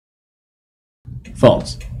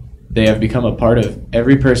Phones. They have become a part of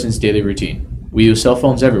every person's daily routine. We use cell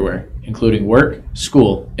phones everywhere, including work,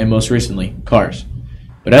 school, and most recently, cars.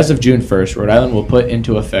 But as of June 1st, Rhode Island will put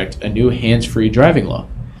into effect a new hands-free driving law.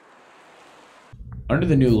 Under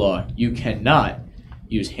the new law, you cannot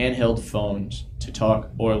use handheld phones to talk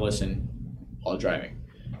or listen while driving.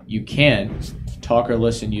 You can talk or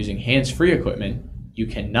listen using hands-free equipment. You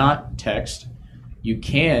cannot text. You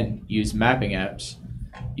can use mapping apps.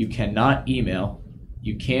 You cannot email.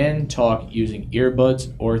 You can talk using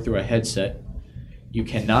earbuds or through a headset. You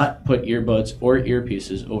cannot put earbuds or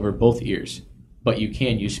earpieces over both ears, but you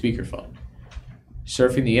can use speakerphone.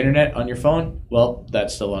 Surfing the internet on your phone, well,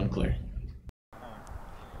 that's still unclear.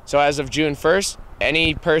 So as of June 1st,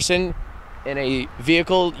 any person in a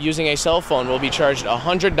vehicle using a cell phone will be charged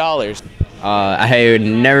 $100. I would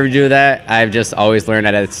never do that. I've just always learned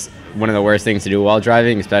that it's one of the worst things to do while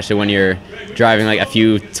driving, especially when you're driving like a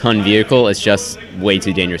few ton vehicle. It's just way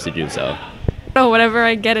too dangerous to do so. Oh, whenever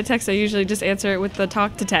I get a text, I usually just answer it with the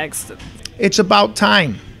talk to text. It's about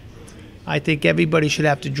time. I think everybody should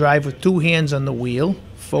have to drive with two hands on the wheel,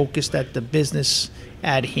 focused at the business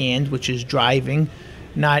at hand, which is driving,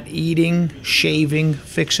 not eating, shaving,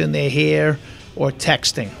 fixing their hair, or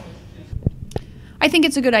texting. I think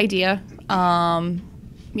it's a good idea.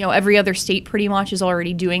 Every other state pretty much is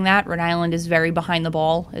already doing that. Rhode Island is very behind the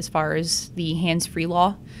ball as far as the hands-free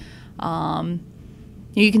law.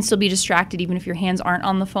 You can still be distracted even if your hands aren't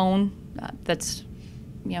on the phone. That's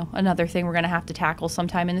another thing we're going to have to tackle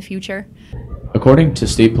sometime in the future. According to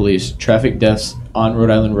state police, traffic deaths on Rhode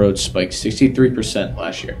Island roads spiked 63%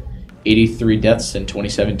 last year. 83 deaths in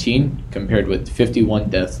 2017 compared with 51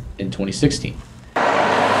 deaths in 2016.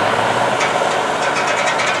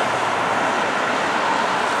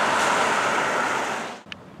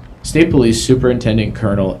 State Police Superintendent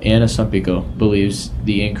Colonel Anna Sumpico believes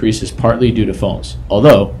the increase is partly due to phones,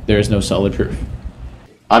 although there is no solid proof.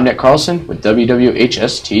 I'm Nick Carlson with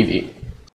WWHS TV.